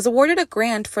 Thogmartin was awarded a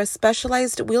grant for a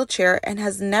specialized wheelchair and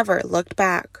has never looked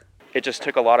back. It just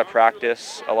took a lot of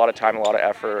practice, a lot of time, a lot of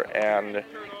effort, and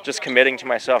just committing to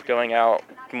myself, going out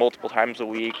multiple times a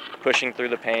week, pushing through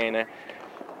the pain,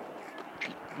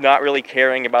 not really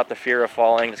caring about the fear of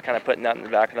falling, just kind of putting that in the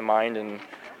back of the mind and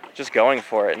just going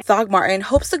for it. Thogmartin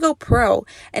hopes to go pro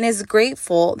and is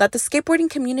grateful that the skateboarding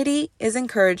community is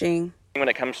encouraging. When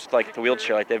it comes to like the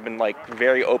wheelchair, like they've been like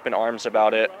very open arms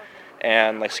about it,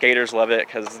 and like skaters love it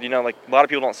because, you know, like a lot of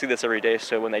people don't see this every day,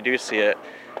 so when they do see it,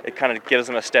 it kind of gives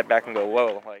them a step back and go,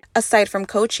 whoa. Like, aside from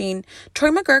coaching,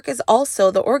 Troy McGurk is also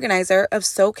the organizer of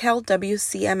SoCal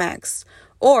WCMX,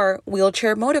 or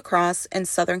Wheelchair Motocross in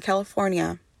Southern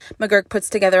California. McGurk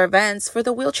puts together events for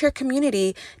the wheelchair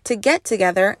community to get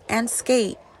together and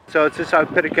skate. So it's just I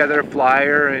put together a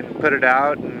flyer and put it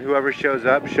out, and whoever shows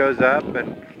up,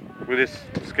 and we just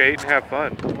skate and have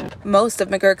fun. Most of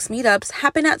McGurk's meetups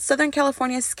happen at Southern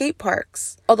California skate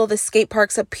parks. Although the skate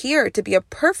parks appear to be a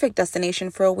perfect destination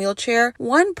for a wheelchair,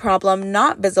 one problem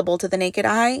not visible to the naked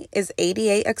eye is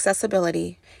ADA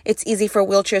accessibility. It's easy for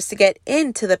wheelchairs to get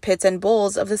into the pits and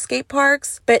bowls of the skate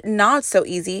parks, but not so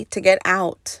easy to get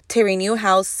out. Terry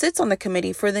Newhouse sits on the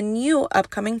committee for the new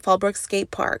upcoming Fallbrook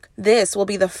Skate Park. This will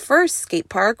be the first skate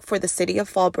park for the city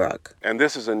of Fallbrook. And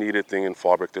this is a needed thing in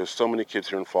Fallbrook. There's so many kids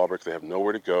here in Fallbrook, they have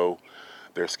nowhere to go.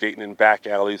 They're skating in back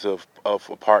alleys of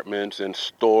apartments and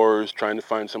stores, trying to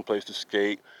find some place to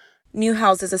skate.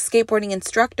 Newhouse is a skateboarding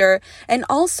instructor and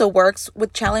also works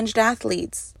with challenged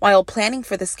athletes. While planning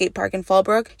for the skate park in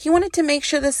Fallbrook, he wanted to make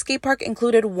sure the skate park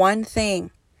included one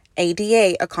thing: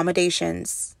 ADA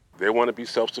accommodations. They want to be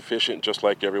self-sufficient just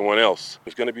like everyone else.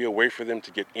 There's going to be a way for them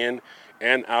to get in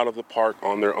and out of the park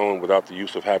on their own without the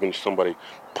use of having somebody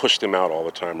push them out all the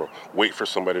time or wait for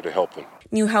somebody to help them.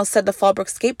 Newhouse said the Fallbrook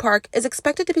Skate Park is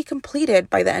expected to be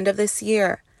completed by the end of this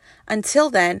year.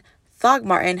 Until then,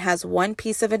 Thogmartin has one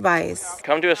piece of advice.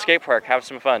 come to a skate park, have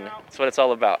some fun. That's what it's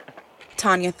all about.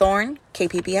 Tanya Thorne,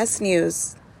 KPBS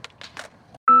News.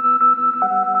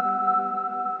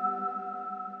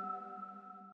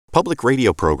 Public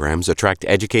radio programs attract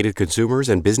educated consumers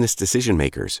and business decision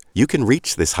makers. You can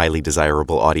reach this highly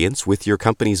desirable audience with your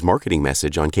company's marketing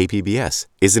message on KPBS.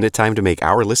 Isn't it time to make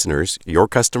our listeners your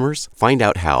customers? Find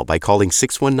out how by calling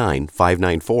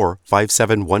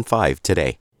 619-594-5715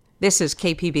 today. This is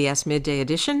KPBS Midday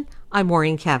Edition. I'm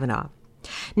Maureen Cavanaugh.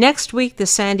 Next week, the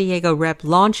San Diego Rep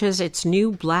launches its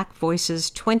new Black Voices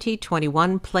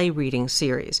 2021 play reading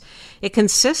series. It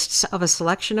consists of a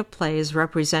selection of plays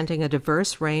representing a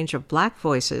diverse range of Black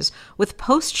voices with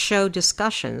post-show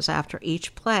discussions after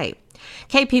each play.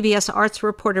 KPBS arts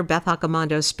reporter Beth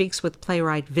Accomando speaks with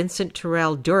playwright Vincent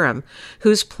Terrell Durham,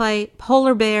 whose play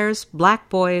Polar Bears, Black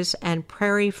Boys, and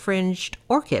Prairie-Fringed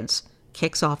Orchids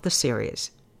kicks off the series.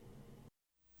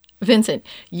 Vincent,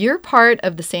 you're part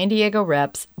of the San Diego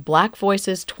Rep's Black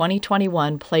Voices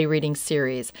 2021 play reading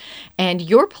series, and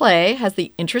your play has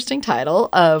the interesting title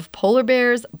of Polar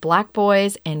Bears, Black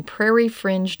Boys, and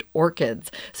Prairie-Fringed Orchids.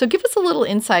 So give us a little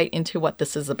insight into what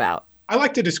this is about. I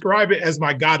like to describe it as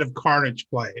my God of Carnage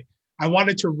play. I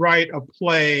wanted to write a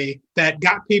play that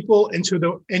got people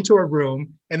into a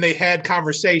room and they had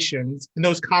conversations, and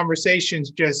those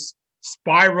conversations just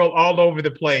spiral all over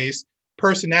the place.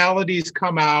 Personalities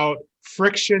come out,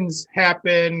 frictions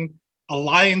happen,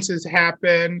 alliances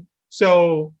happen.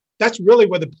 So that's really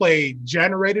where the play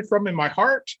generated from in my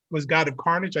heart, was God of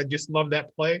Carnage. I just love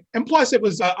that play. And plus it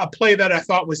was a play that I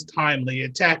thought was timely.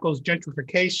 It tackles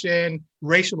gentrification,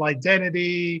 racial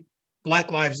identity,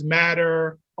 Black Lives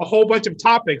Matter, a whole bunch of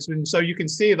topics. And so you can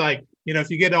see, like, you know, if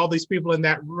you get all these people in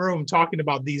that room talking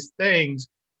about these things,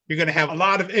 you're going to have a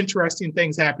lot of interesting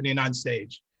things happening on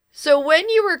stage. So when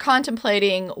you were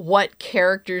contemplating what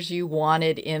characters you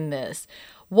wanted in this,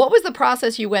 what was the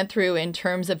process you went through in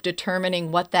terms of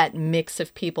determining what that mix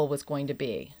of people was going to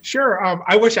be? Sure.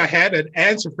 I wish I had an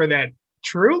answer for that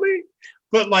truly.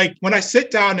 But like when I sit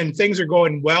down and things are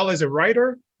going well as a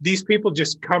writer, these people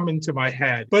just come into my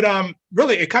head. But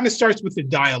really, it kind of starts with the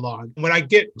dialogue. When I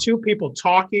get two people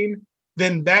talking,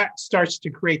 then that starts to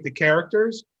create the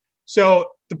characters. So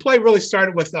the play really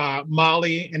started with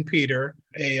Molly and Peter,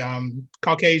 a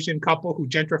Caucasian couple who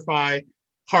gentrify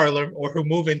Harlem, or who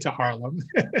move into Harlem.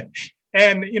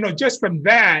 And, you know, just from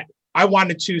that, I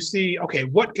wanted to see, okay,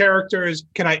 what characters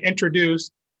can I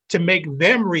introduce to make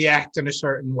them react in a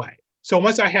certain way? So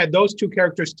once I had those two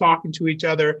characters talking to each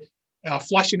other,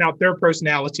 fleshing out their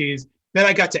personalities. Then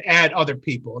I got to add other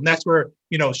people. And that's where,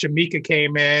 Shamika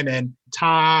came in, and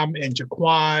Tom and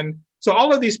Jaquan. So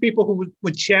all of these people who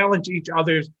would challenge each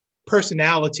other's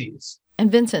personalities.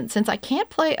 And Vincent, since I can't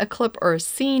play a clip or a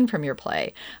scene from your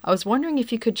play, I was wondering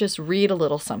if you could just read a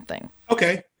little something.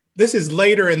 Okay. This is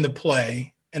later in the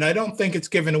play, and I don't think it's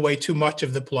giving away too much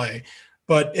of the play,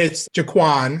 but it's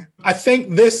Jaquan. I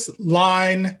think this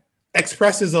line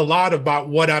expresses a lot about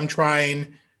what I'm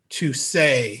trying to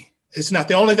say. It's not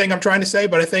the only thing I'm trying to say,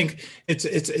 but I think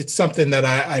it's something that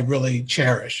I really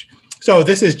cherish. So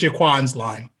this is Jaquan's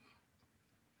line.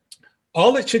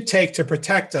 All it should take to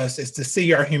protect us is to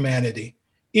see our humanity,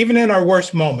 even in our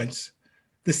worst moments.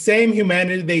 The same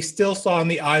humanity they still saw in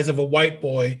the eyes of a white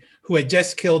boy who had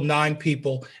just killed 9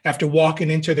 people after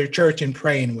walking into their church and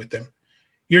praying with them.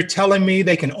 You're telling me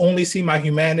they can only see my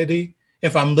humanity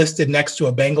if I'm listed next to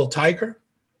a Bengal tiger?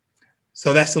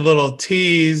 So that's a little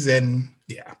tease, and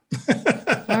yeah.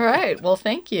 All right. Well,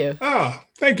 thank you. Oh,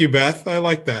 thank you, Beth. I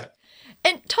like that.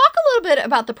 And talk a little bit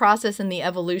about the process and the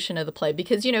evolution of the play,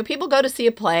 because, people go to see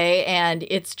a play and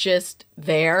it's just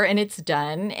there and it's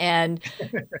done. And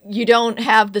you don't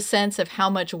have the sense of how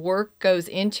much work goes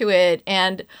into it.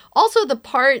 And also the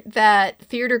part that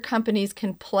theater companies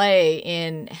can play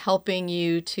in helping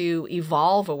you to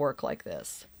evolve a work like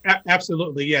this.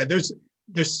 Absolutely. Yeah. There's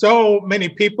so many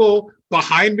people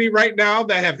behind me right now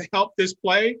that have helped this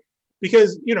play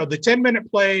because, the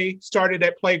 10-minute play started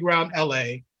at Playground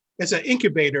LA. It's an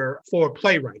incubator for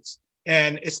playwrights.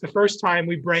 And it's the first time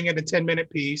we bring in a 10-minute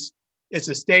piece. It's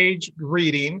a staged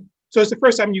reading. So it's the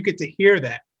first time you get to hear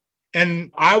that.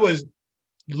 And I was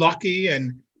lucky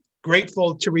and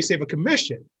grateful to receive a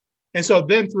commission. And so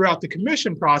then throughout the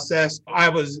commission process, I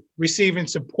was receiving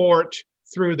support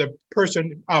through the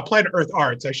Planet Earth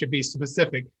Arts, I should be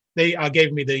specific. They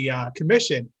gave me the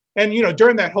commission. And,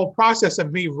 during that whole process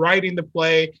of me writing the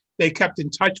play, they kept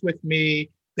in touch with me.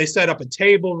 They set up a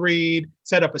table read,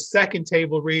 set up a second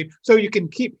table read. So you can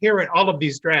keep hearing all of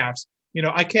these drafts.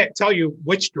 I can't tell you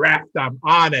which draft I'm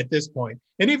on at this point.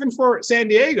 And even for San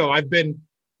Diego, I've been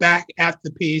back at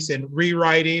the piece and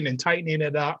rewriting and tightening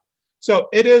it up. So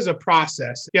it is a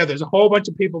process. Yeah, there's a whole bunch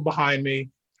of people behind me.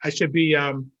 I should be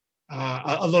a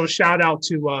little shout out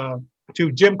to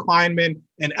Jim Kleinman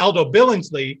and Aldo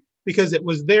Billingsley, because it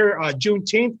was their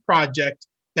Juneteenth project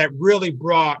that really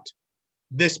brought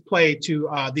this play to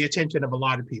the attention of a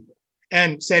lot of people,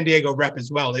 and San Diego Rep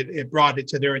as well. It brought it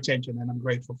to their attention, and I'm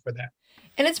grateful for that.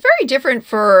 And it's very different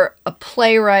for a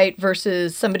playwright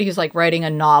versus somebody who's like writing a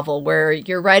novel, where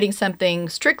you're writing something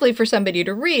strictly for somebody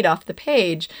to read off the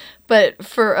page. But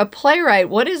for a playwright,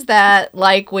 what is that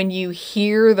like when you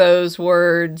hear those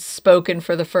words spoken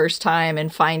for the first time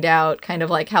and find out kind of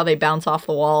like how they bounce off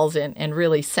the walls and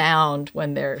really sound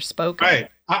when they're spoken? Right.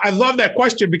 I love that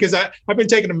question because I've been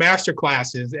taking the master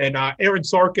classes, and Aaron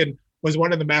Sorkin was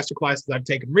one of the master classes I've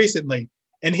taken recently.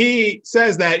 And he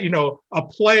says that, a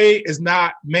play is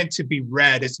not meant to be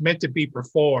read, it's meant to be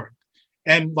performed.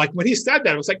 And like when he said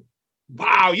that, I was like,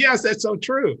 wow, yes, that's so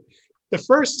true. The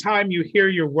first time you hear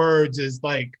your words is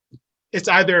like, it's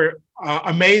either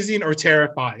amazing or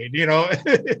terrifying,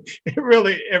 it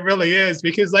really is,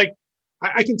 because like,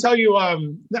 I can tell you,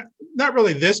 not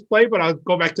really this play, but I'll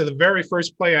go back to the very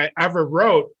first play I ever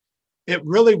wrote. It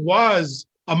really was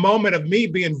a moment of me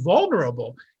being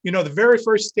vulnerable. The very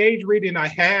first stage reading I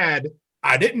had,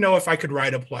 I didn't know if I could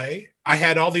write a play. I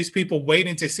had all these people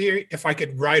waiting to see if I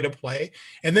could write a play.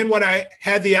 And then when I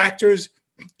had the actors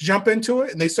jump into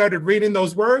it and they started reading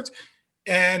those words,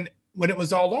 and when it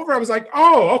was all over, I was like,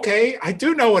 oh, okay, I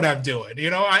do know what I'm doing.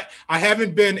 I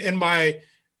haven't been in my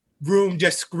room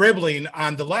just scribbling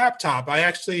on the laptop. I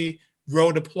actually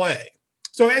wrote a play.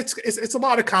 So it's a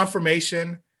lot of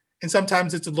confirmation, and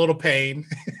sometimes it's a little pain.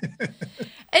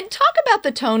 And talk about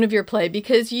the tone of your play,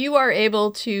 because you are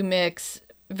able to mix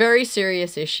very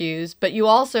serious issues, but you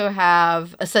also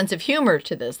have a sense of humor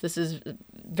to this. This is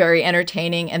very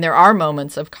entertaining, and there are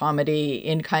moments of comedy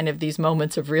in kind of these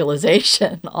moments of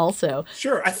realization also.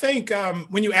 Sure. I think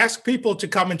when you ask people to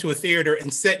come into a theater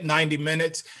and sit 90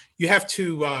 minutes, you have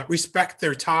to respect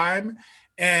their time,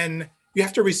 and you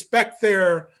have to respect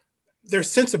their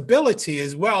sensibility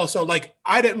as well. So like,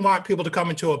 I didn't want people to come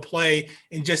into a play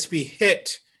and just be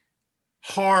hit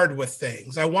hard with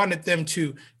things. I wanted them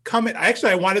to come in.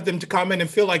 Actually, I wanted them to come in and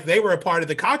feel like they were a part of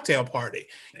the cocktail party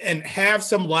and have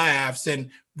some laughs and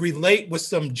relate with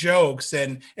some jokes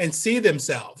and see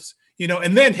themselves,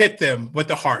 and then hit them with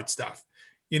the hard stuff.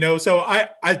 So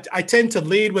I tend to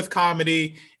lead with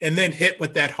comedy and then hit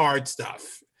with that hard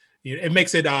stuff. It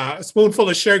makes it a spoonful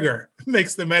of sugar,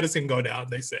 makes the medicine go down,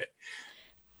 they say.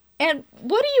 And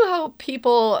what do you hope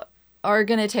people are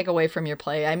going to take away from your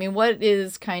play? I mean, why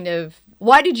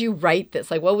did you write this?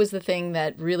 Like, what was the thing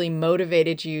that really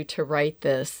motivated you to write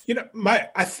this?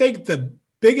 I think the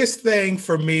biggest thing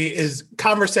for me is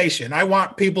conversation. I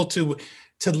want people to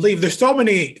leave. There's so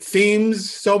many themes,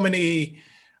 so many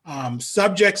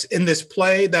subjects in this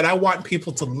play that I want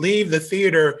people to leave the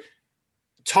theater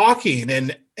talking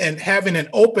and having an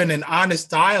open and honest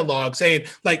dialogue, saying,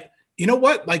 like, you know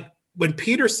what? Like, when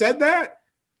Peter said that,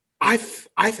 I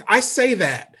say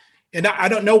that, and I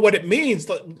don't know what it means.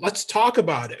 Let's talk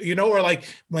about it, or like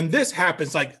when this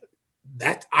happens, like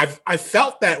that, I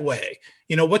felt that way.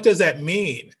 What does that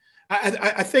mean?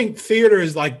 I think theater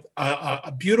is like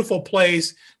a beautiful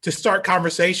place to start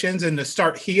conversations and to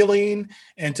start healing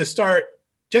and to start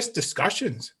just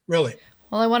discussions, really.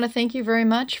 Well, I want to thank you very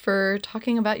much for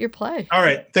talking about your play. All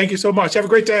right. Thank you so much. Have a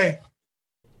great day.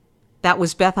 That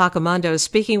was Beth Accomando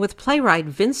speaking with playwright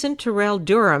Vincent Terrell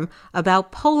Durham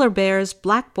about polar bears,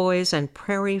 black boys, and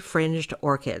prairie-fringed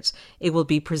orchids. It will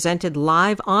be presented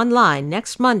live online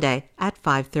next Monday at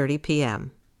 5:30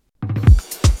 p.m.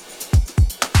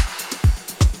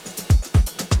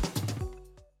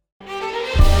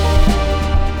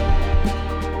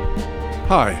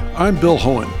 Hi, I'm Bill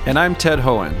Hohen. And I'm Ted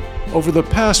Hohen. Over the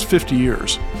past 50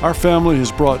 years, our family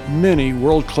has brought many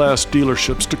world-class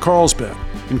dealerships to Carlsbad,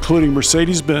 including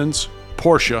Mercedes-Benz,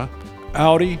 Porsche,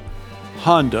 Audi,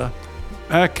 Honda,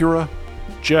 Acura,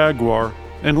 Jaguar,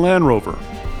 and Land Rover.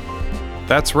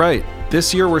 That's right.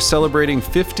 This year we're celebrating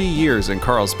 50 years in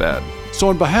Carlsbad. So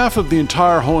on behalf of the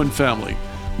entire Hohen family,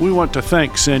 we want to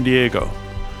thank San Diego.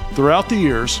 Throughout the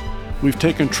years, we've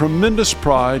taken tremendous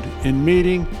pride in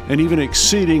meeting and even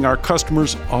exceeding our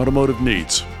customers' automotive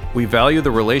needs. We value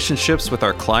the relationships with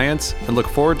our clients and look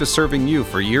forward to serving you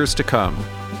for years to come.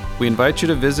 We invite you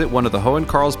to visit one of the Hohen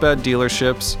Carlsbad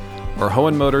dealerships or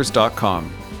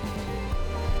hohenmotors.com.